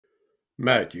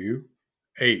Matthew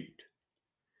 8.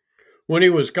 When he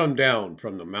was come down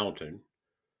from the mountain,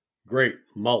 great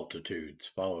multitudes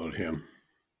followed him.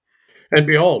 And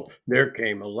behold, there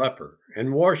came a leper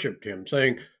and worshipped him,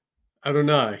 saying,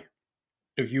 Adonai,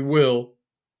 if you will,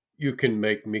 you can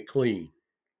make me clean.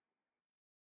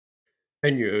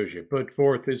 And Yahushua put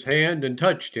forth his hand and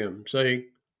touched him, saying,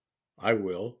 I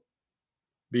will,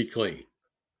 be clean.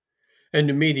 And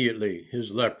immediately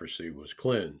his leprosy was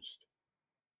cleansed.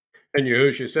 And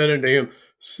Yahushua said unto him,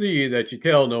 See that you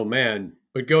tell no man,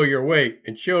 but go your way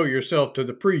and show yourself to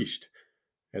the priest,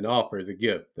 and offer the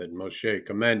gift that Moshe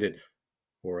commanded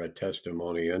for a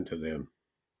testimony unto them.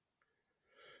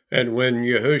 And when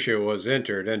Yahushua was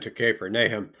entered into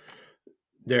Capernaum,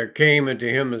 there came unto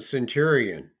him a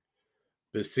centurion,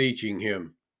 beseeching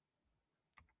him,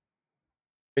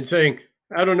 and saying,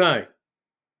 Adonai,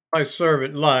 my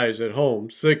servant lies at home,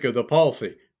 sick of the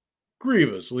palsy,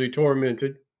 grievously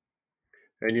tormented.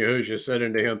 And Yahushua said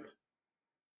unto him,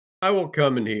 I will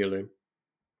come and heal him.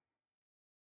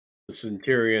 The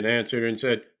centurion answered and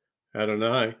said,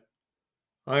 Adonai,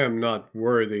 I am not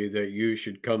worthy that you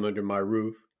should come under my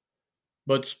roof,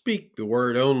 but speak the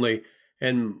word only,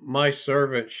 and my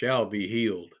servant shall be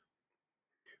healed.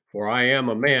 For I am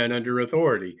a man under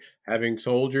authority, having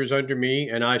soldiers under me,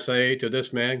 and I say to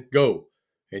this man, Go,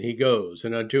 and he goes,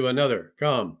 and unto another,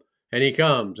 Come, and he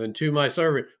comes, and to my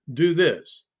servant, Do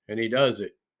this, and he does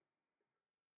it.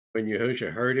 When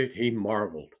Yahushua heard it, he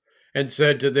marveled, and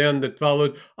said to them that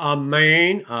followed,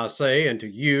 Amen, I say unto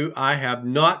you, I have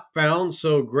not found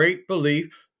so great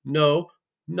belief, no,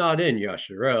 not in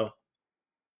Yasharel.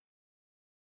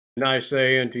 And I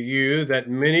say unto you that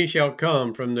many shall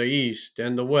come from the east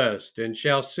and the west, and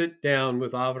shall sit down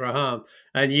with Abraham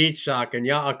and Yitzhak and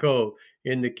Yaakov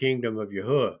in the kingdom of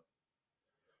Yahuwah.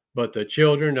 But the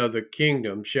children of the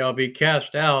kingdom shall be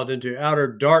cast out into outer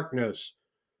darkness.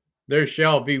 There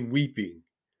shall be weeping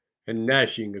and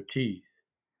gnashing of teeth.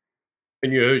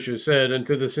 And Yahushua said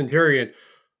unto the centurion,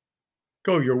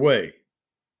 Go your way,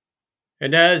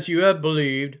 and as you have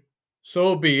believed,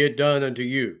 so be it done unto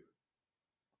you.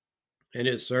 And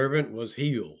his servant was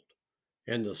healed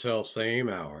in the selfsame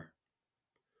hour.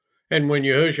 And when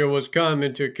Yahushua was come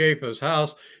into Caiaphas'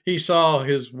 house, he saw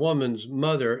his woman's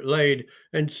mother laid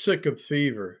and sick of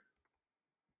fever.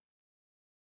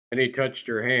 And he touched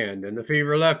her hand, and the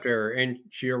fever left her, and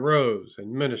she arose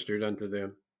and ministered unto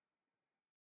them.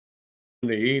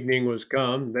 When the evening was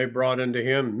come, they brought unto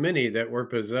him many that were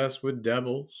possessed with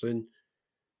devils, and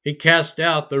he cast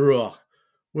out the Ruach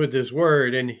with his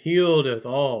word, and healeth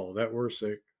all that were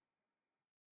sick,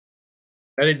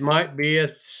 that it might be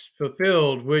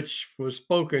fulfilled which was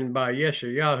spoken by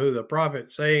Yeshayahu the prophet,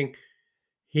 saying,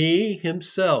 He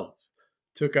himself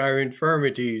took our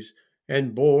infirmities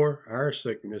and bore our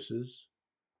sicknesses.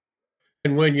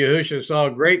 And when Yahushua saw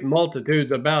great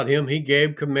multitudes about him, he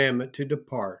gave commandment to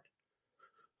depart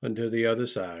unto the other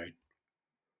side.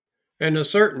 And a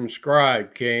certain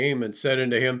scribe came and said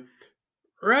unto him,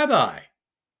 Rabbi,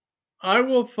 I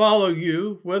will follow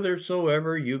you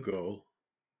whithersoever you go.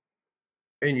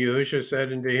 And Yahushua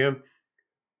said unto him,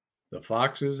 The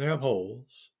foxes have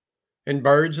holes, and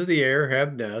birds of the air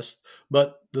have nests,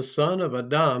 but the Son of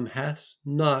Adam hath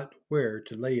not where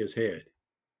to lay his head.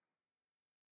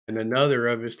 And another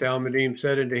of his Talmudim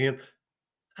said unto him,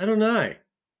 Adonai,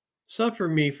 suffer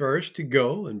me first to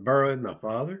go and bury my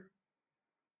father.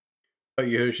 But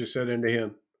Yahushua said unto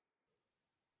him,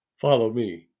 Follow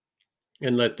me,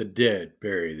 and let the dead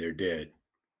bury their dead.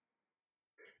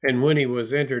 And when he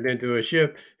was entered into a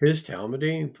ship, his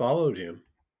Talmudim followed him.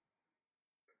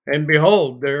 And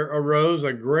behold, there arose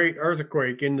a great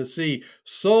earthquake in the sea,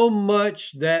 so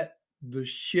much that the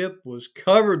ship was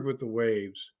covered with the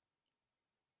waves.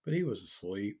 But he was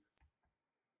asleep.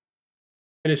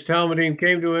 And his Talmudim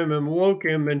came to him and woke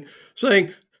him, and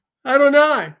saying,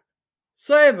 Adonai,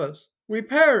 save us, we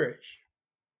perish.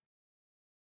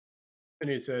 And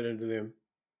he said unto them,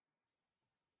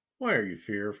 Why are you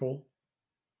fearful,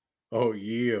 O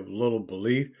ye of little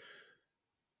belief?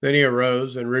 Then he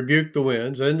arose and rebuked the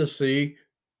winds and the sea,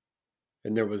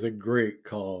 and there was a great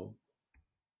calm.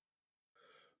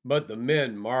 But the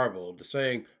men marveled,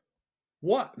 saying,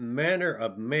 What manner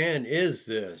of man is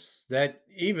this, that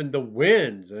even the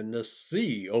winds and the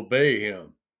sea obey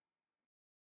him?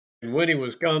 And when he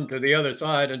was come to the other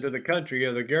side into the country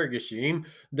of the Gergesheim,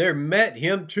 there met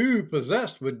him two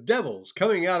possessed with devils,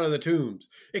 coming out of the tombs,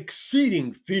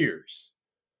 exceeding fierce,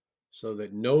 so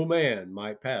that no man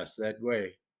might pass that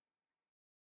way.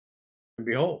 And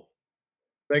behold,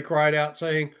 they cried out,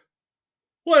 saying,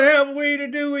 What have we to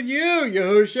do with you,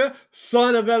 Yahushua,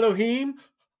 son of Elohim?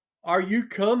 are you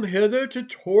come hither to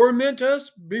torment us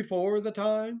before the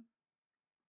time?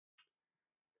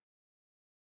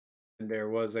 And there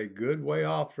was a good way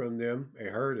off from them a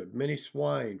herd of many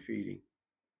swine feeding.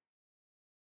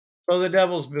 So the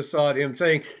devils besought him,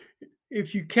 saying,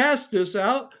 if you cast us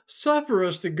out, suffer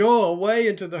us to go away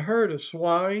into the herd of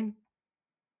swine.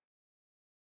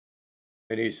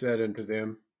 And he said unto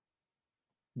them,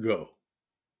 go.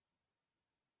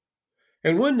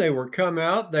 And when they were come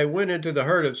out, they went into the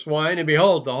herd of swine, and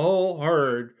behold, the whole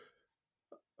herd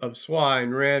of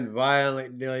swine ran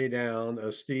violently down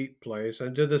a steep place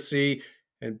unto the sea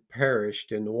and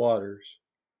perished in the waters.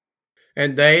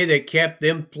 And they that kept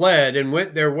them fled and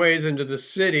went their ways into the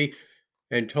city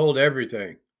and told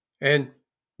everything, and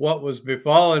what was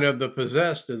befallen of the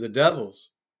possessed of the devils.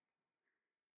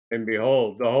 And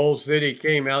behold, the whole city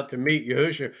came out to meet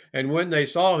Yahushua, and when they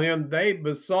saw him, they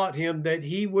besought him that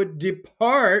he would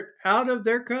depart out of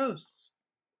their coasts.